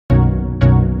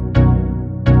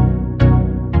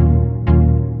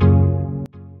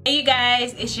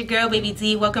guys, it's your girl Baby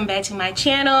D. Welcome back to my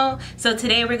channel. So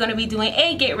today we're going to be doing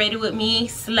a get ready with me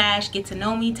 / get to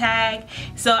know me tag.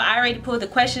 So I already pulled the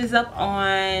questions up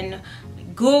on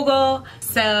Google,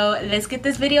 so let's get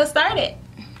this video started.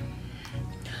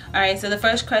 Alright, so the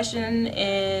first question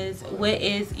is, what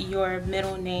is your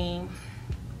middle name?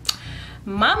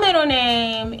 My middle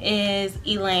name is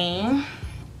Elaine,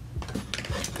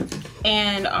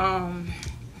 and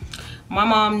my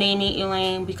mom named me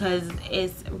Elaine because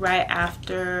it's right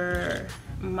after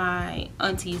my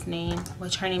auntie's name,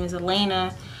 which her name is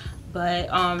Elena, but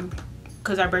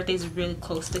because our birthdays are really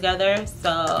close together,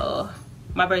 so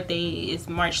my birthday is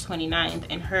March 29th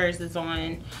and hers is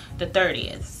on the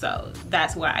 30th, so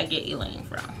that's where I get Elaine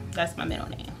from. That's my middle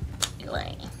name,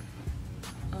 Elaine.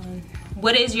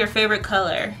 What is your favorite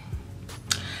color?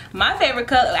 My favorite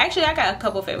color, actually I got a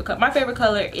couple favorite colors. My favorite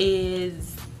color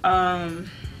is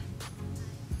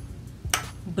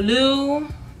blue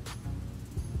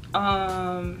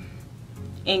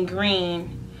and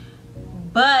green,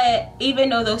 but even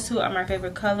though those two are my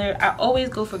favorite color, I always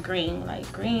go for green. Like,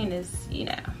 green is, you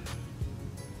know,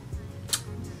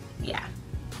 yeah,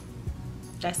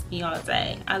 that's me all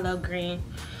day. I love green.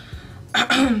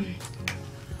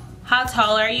 How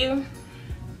tall are you?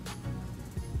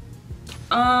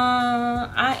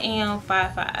 I am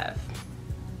 5'5".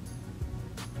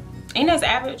 Ain't that's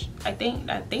average? I think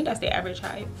that's the average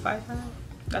height. 5'5".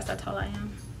 That's how tall I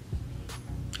am.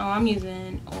 Oh, I'm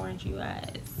using orange, you guys.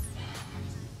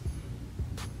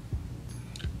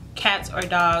 Cats or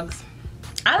dogs?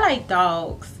 I like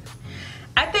dogs.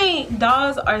 I think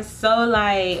dogs are so,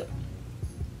 like,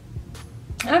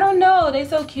 I don't know, they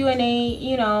so cute, and they,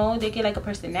 you know, they get like a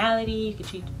personality.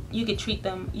 You could treat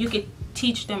them, you could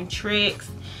teach them tricks,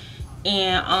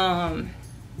 and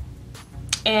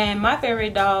my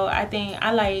favorite dog, I think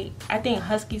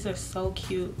huskies are so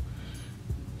cute.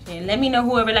 And let me know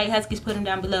whoever like huskies, put them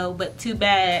down below, but too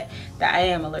bad that I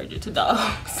am allergic to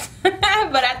dogs.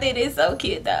 But I think they're so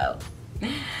cute though.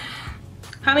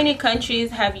 How many countries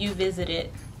have you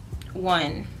visited?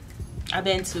 1. I've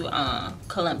been to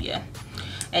Colombia,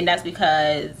 and that's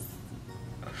because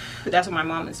that's where my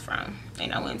mom is from,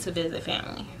 and I went to visit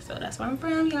family, so that's where I'm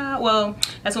from, y'all. Well,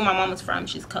 that's where my mom is from.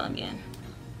 She's Colombian.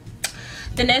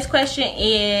 The next question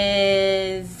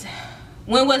is,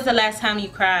 when was the last time you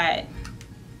cried?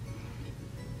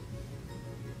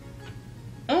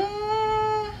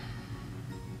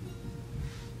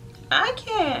 I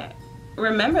can't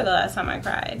remember the last time I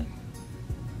cried.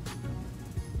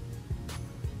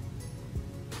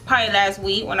 Probably last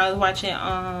week when I was watching,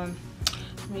 I'm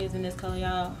using this color,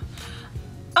 y'all.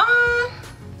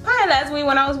 Probably last week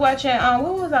when I was watching,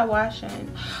 what was I watching?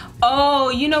 Oh,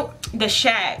 you know, The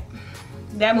Shack.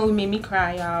 That movie made me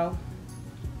cry, y'all.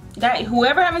 That,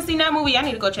 whoever haven't seen that movie, I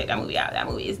need to go check that movie out. That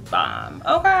movie is bomb.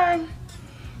 Okay.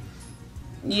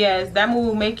 Yes, that movie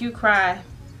will make you cry.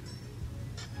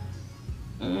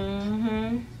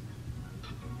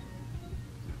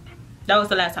 That was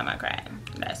the last time I cried,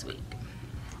 last week.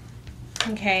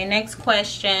 Okay, next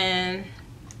question.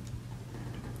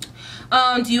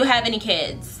 Do you have any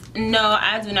kids? No,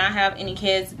 I do not have any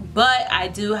kids, but I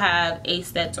do have a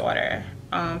stepdaughter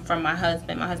from my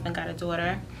husband. My husband got a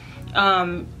daughter.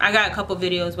 I got a couple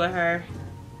videos with her,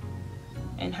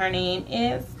 and her name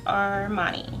is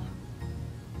Armani.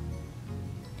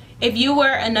 If you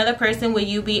were another person, would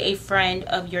you be a friend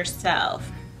of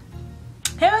yourself?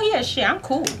 Hell yeah, shit, I'm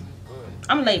cool.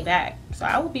 I'm laid back, so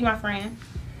I would be my friend.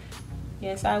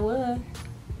 Yes, I would.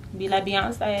 Be like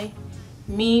Beyonce.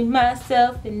 Me,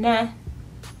 myself, and I.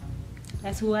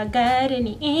 That's who I got in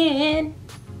the end.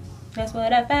 That's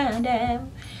what I found out.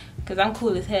 Because I'm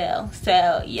cool as hell.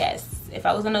 So, yes, if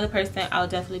I was another person, I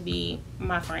would definitely be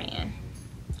my friend.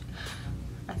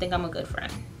 I think I'm a good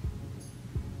friend.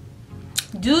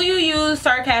 Do you use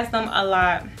sarcasm a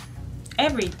lot?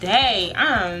 Every day.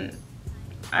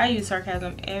 I use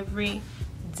sarcasm every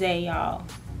day, y'all.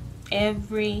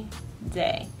 Every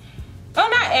day. Oh,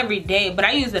 not every day, but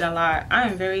I use it a lot. I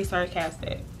am very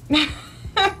sarcastic.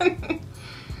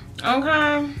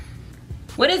 Okay.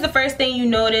 What is the first thing you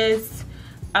notice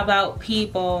about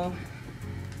people?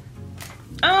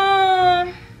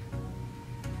 I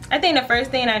think the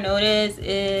first thing I notice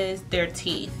is their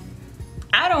teeth.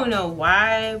 I don't know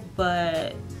why,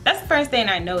 but that's the first thing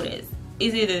I notice.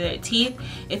 Is either their teeth.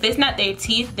 If it's not their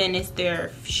teeth, then it's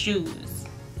their shoes.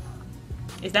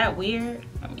 Is that weird?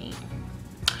 I mean,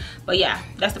 but yeah,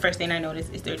 that's the first thing I notice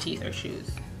is their teeth or shoes.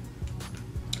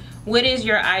 What is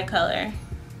your eye color?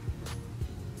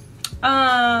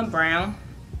 Brown.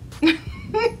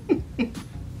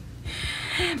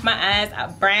 My eyes are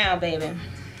brown, baby.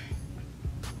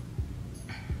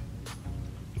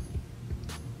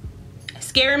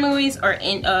 Scary movies or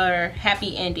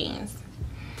happy endings?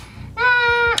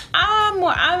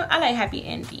 I like happy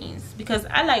endings because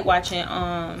I like watching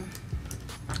I'm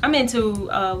into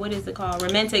what is it called,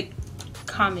 romantic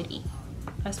comedy.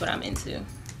 That's what I'm into.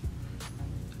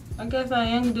 I guess I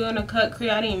am doing a cut crease.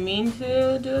 I didn't mean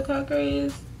to do a cut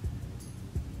crease,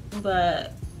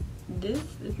 but this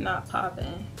is not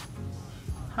popping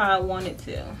how I want it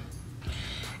to.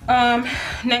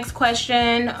 Next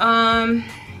question.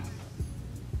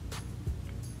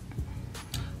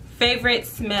 Favorite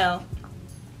smell?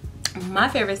 My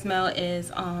favorite smell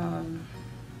is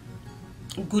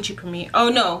Gucci Premier. Oh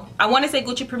no, I want to say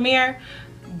Gucci Premier,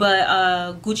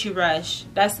 but Gucci Rush.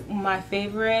 That's my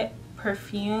favorite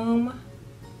perfume.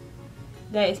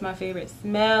 That is my favorite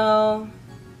smell.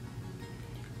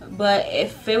 But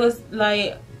if it was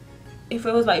like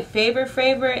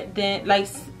favorite, then like,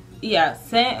 yeah,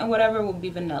 scent or whatever would be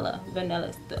vanilla.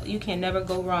 Vanilla stuff. You can never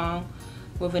go wrong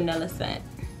with vanilla scent.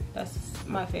 That's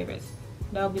my favorite.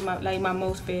 That would be my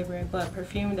most favorite. But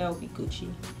perfume, that would be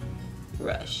Gucci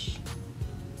Rush.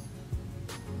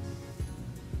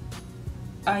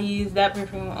 I use that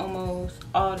perfume almost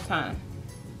all the time.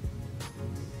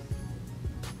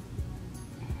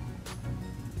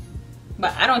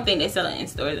 But I don't think they sell it in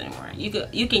stores anymore.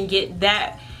 You can get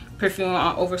that perfume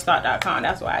on overstock.com.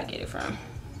 That's where I get it from.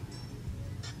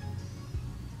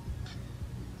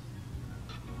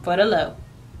 For the low.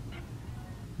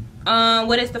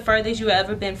 What is the furthest you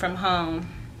ever been from home?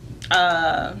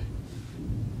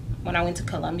 When I went to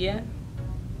Colombia.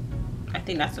 I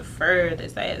think that's the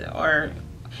furthest or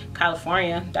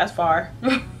California. That's far.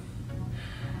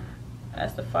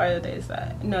 That's the farthest.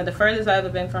 No, the furthest I've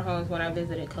ever been from home is when I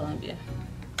visited Colombia.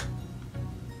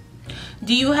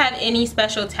 Do you have any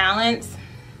special talents?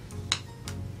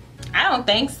 I don't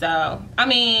think so. I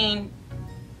mean,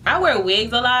 I wear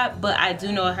wigs a lot, but I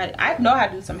know how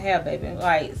to do some hair, baby.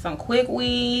 Like some quick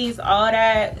weaves, all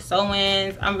that,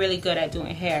 sew-ins. I'm really good at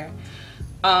doing hair.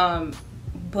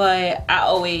 But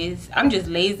I'm just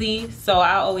lazy, so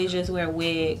I always just wear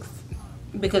wigs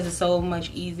because it's so much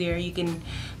easier. You can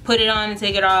put it on and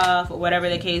take it off, or whatever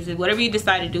the case is. Whatever you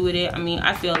decide to do with it. I mean,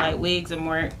 I feel like wigs are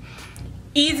more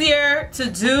easier to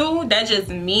do. That's just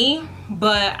me.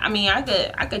 But I mean, I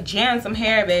could jam some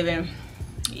hair, baby.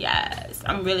 Yes,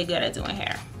 I'm really good at doing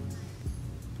hair.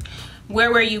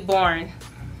 Where were you born?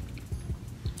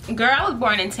 Girl, I was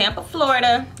born in Tampa,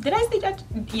 Florida. Did I say that?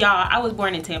 Y'all, I was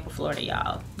born in Tampa, Florida,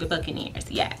 y'all. The Buccaneers,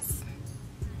 yes.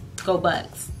 Go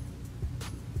Bucks.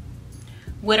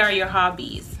 What are your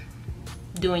hobbies?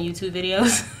 Doing YouTube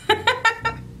videos.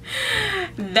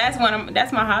 That's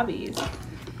my hobbies.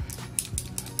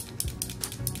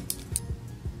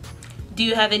 Do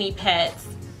you have any pets?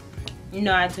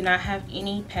 No, I do not have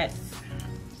any pets.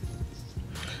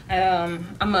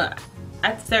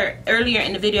 I said earlier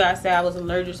in the video, I said I was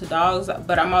allergic to dogs,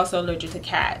 but I'm also allergic to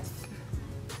cats.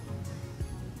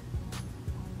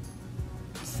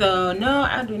 So no,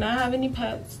 I do not have any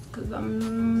pets because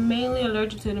I'm mainly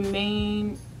allergic to the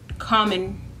main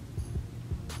common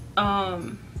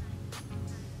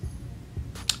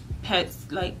pets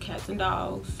like cats and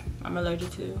dogs. I'm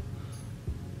allergic to.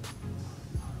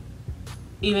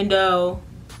 Even though,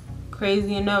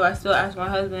 crazy enough, I still asked my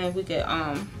husband if we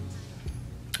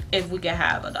could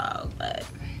have a dog, but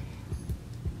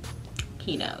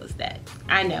he knows that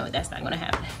I know that's not gonna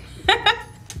happen.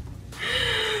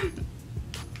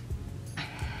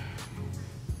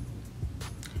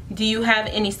 Do you have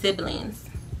any siblings?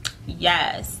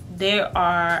 Yes,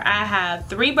 I have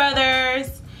 3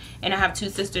 brothers and I have 2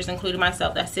 sisters, including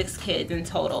myself. That's 6 kids in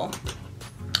total.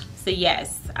 So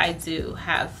yes, I do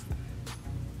have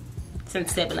some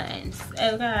siblings.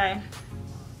 Okay.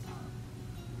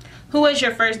 Who was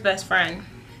your first best friend?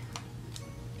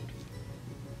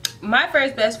 My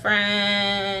first best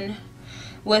friend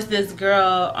was this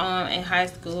girl in high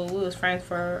school. We was friends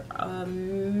for a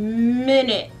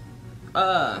minute.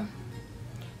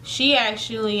 She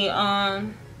actually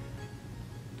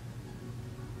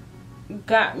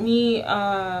got me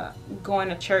going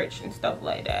to church and stuff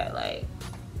like that. Like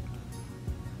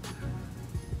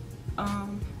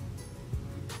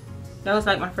that was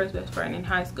like my first best friend in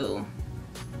high school.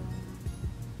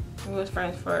 We was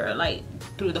friends for like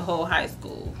through the whole high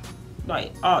school,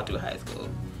 like all through high school,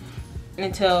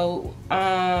 until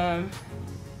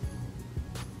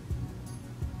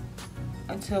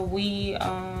we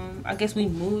I guess we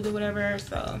moved or whatever.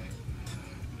 So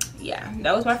yeah,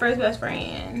 that was my first best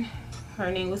friend.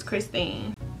 Her name was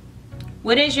Christine.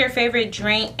 What is your favorite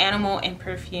drink, animal, and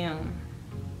perfume?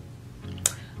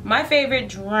 My favorite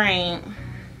drink,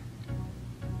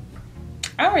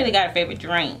 I don't really got a favorite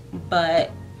drink,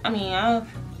 but I mean, what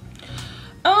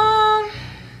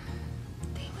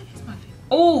is my favorite?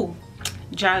 Oh,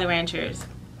 Jolly Ranchers.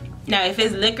 Now if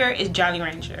it's liquor, it's Jolly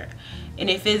Rancher, and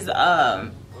if it's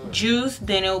juice,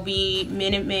 then it'll be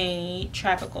Minute Maid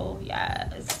Tropical.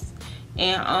 Yes.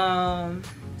 And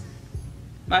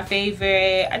my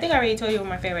favorite, I think I already told you what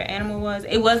my favorite animal was.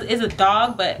 It's a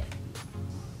dog, but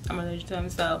I'm allergic to him,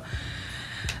 so,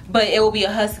 but it will be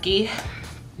a husky.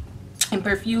 And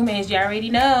perfume, as you already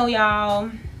know, y'all,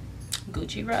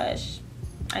 Gucci Rush.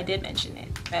 I did mention it.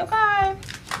 Okay.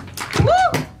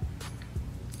 Woo!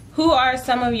 Who are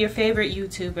some of your favorite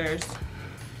YouTubers?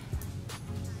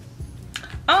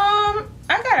 I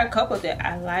got a couple that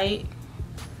I like.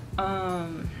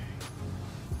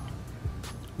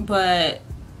 But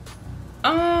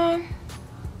I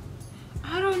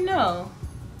don't know.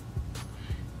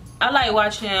 I like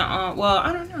watching well,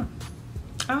 I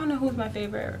don't know who's my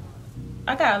favorite.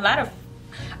 I got a lot of,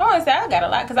 I want to say I got a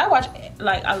lot, because I watch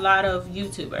like a lot of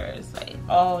YouTubers, like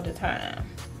all the time.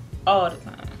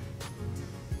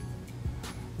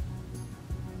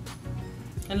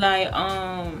 And like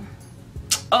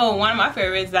oh, one of my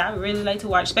favorites that I really like to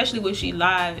watch, especially when she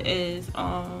live, is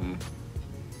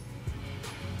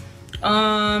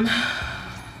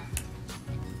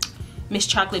Miss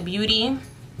Chocolate Beauty.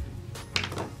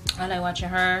 I like watching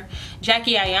her.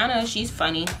 Jackie Ayanna, she's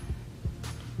funny.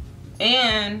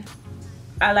 And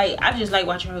I just like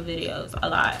watching her videos a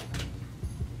lot.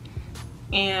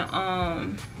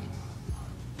 And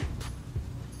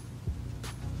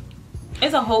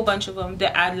it's a whole bunch of them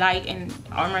that I like and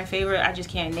are my favorite. I just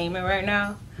can't name it right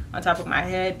now on top of my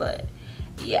head, but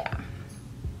yeah.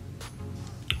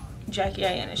 Jackie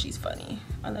Ayanna, she's funny.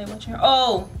 I like watching her.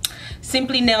 Oh,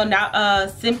 Simply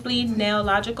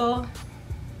Nailogical.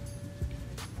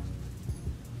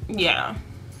 Yeah.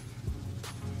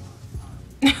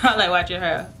 I like watching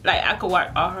her. Like, I could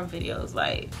watch all her videos.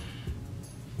 Like,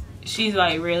 she's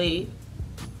like really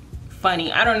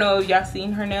funny. I don't know if y'all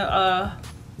seen her now. I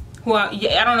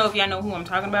don't know if y'all know who I'm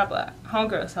talking about, but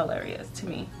homegirl is hilarious to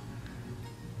me.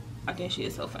 I think she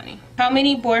is so funny. How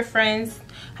many boyfriends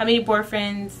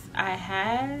I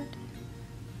had?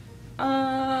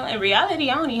 In reality,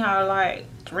 I only had like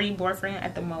 3 boyfriends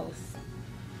at the most.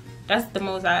 That's the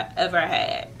most I ever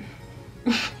had.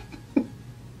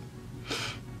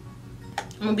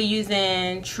 I'm gonna be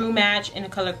using True Match in the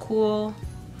color Cool.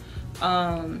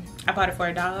 I bought it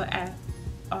for $1 at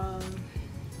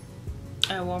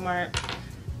Walmart.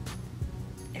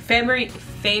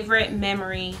 Favorite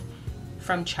memory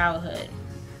from childhood.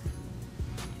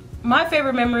 My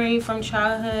favorite memory from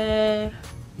childhood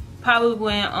probably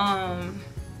when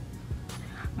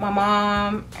my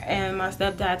mom and my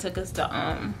stepdad took us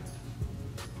to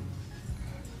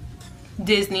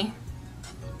Disney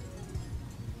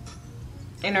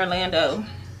in Orlando.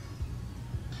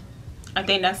 I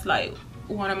think that's like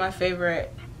one of my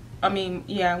favorite,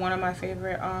 one of my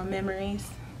favorite memories.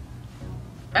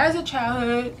 As a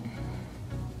childhood,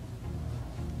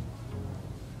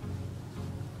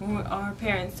 when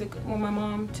my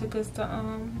mom took us to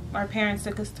our parents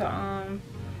took us to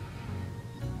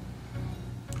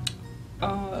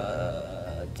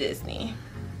Disney.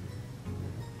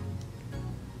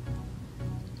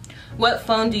 What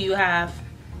phone do you have?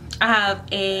 I have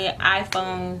an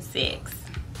iPhone 6.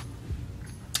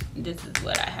 This is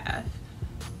what I have.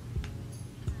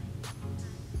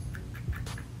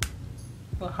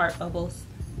 With heart bubbles.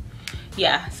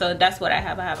 Yeah, so that's what I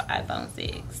have. I have an iPhone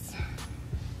 6.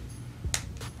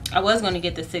 I was going to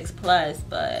get the 6 Plus,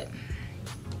 but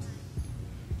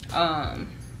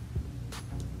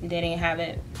they didn't have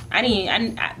it.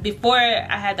 Before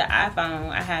I had the iPhone,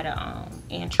 I had an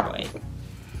Android.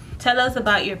 Tell us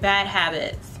about your bad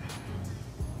habits.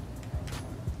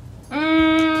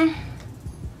 I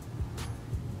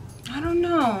don't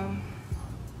know.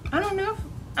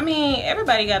 I mean,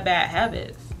 everybody got bad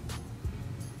habits.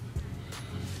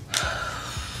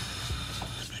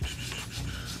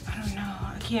 I don't know.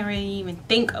 I can't really even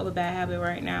think of a bad habit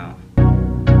right now.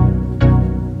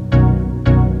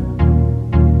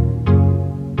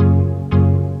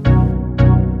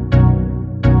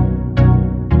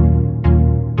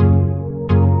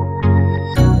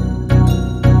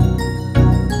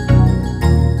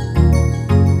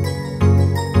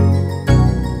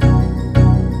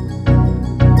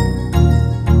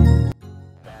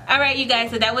 You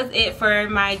guys, so that was it for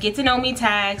my get to know me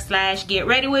tag / get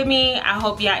ready with me. I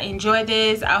hope y'all enjoyed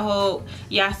this. I hope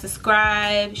y'all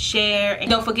subscribe, share, and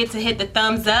don't forget to hit the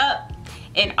thumbs up.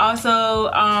 And also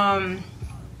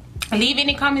leave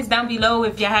any comments down below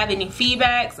if y'all have any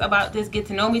feedbacks about this get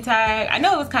to know me tag. I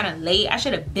know it was kind of late. I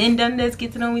should have been done this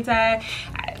get to know me tag.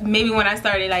 maybe when I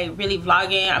started like really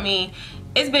vlogging. I mean,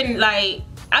 it's been like,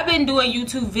 I've been doing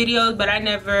YouTube videos, but I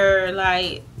never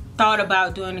like thought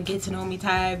about doing a get to know me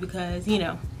type, because you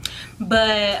know.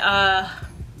 But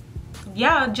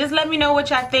yeah, just let me know what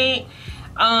y'all think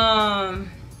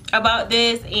about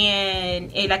this,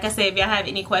 and like I said, if y'all have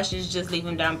any questions, just leave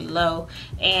them down below.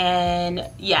 And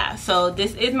yeah, so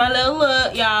this is my little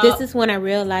look, y'all. This is when I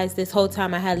realized this whole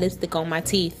time I had lipstick on my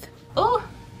teeth. Oh,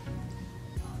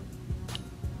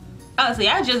 see,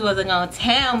 I just wasn't gonna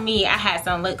tell me I had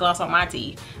some lip gloss on my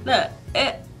teeth. Look,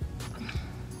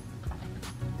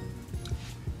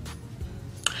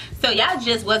 so y'all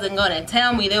just wasn't gonna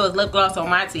tell me there was lip gloss on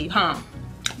my teeth, huh?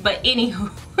 But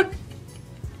anywho,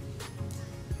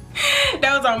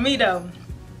 that was on me though.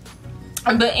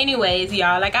 But anyways,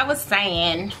 y'all, like I was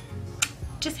saying,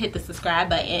 just hit the subscribe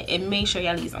button and make sure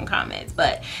y'all leave some comments.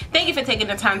 But thank you for taking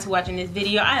the time to watching this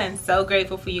video. I am so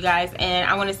grateful for you guys, and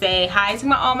I want to say hi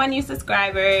to all my new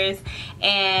subscribers.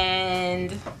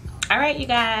 And all right, you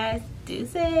guys,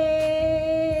 deuces.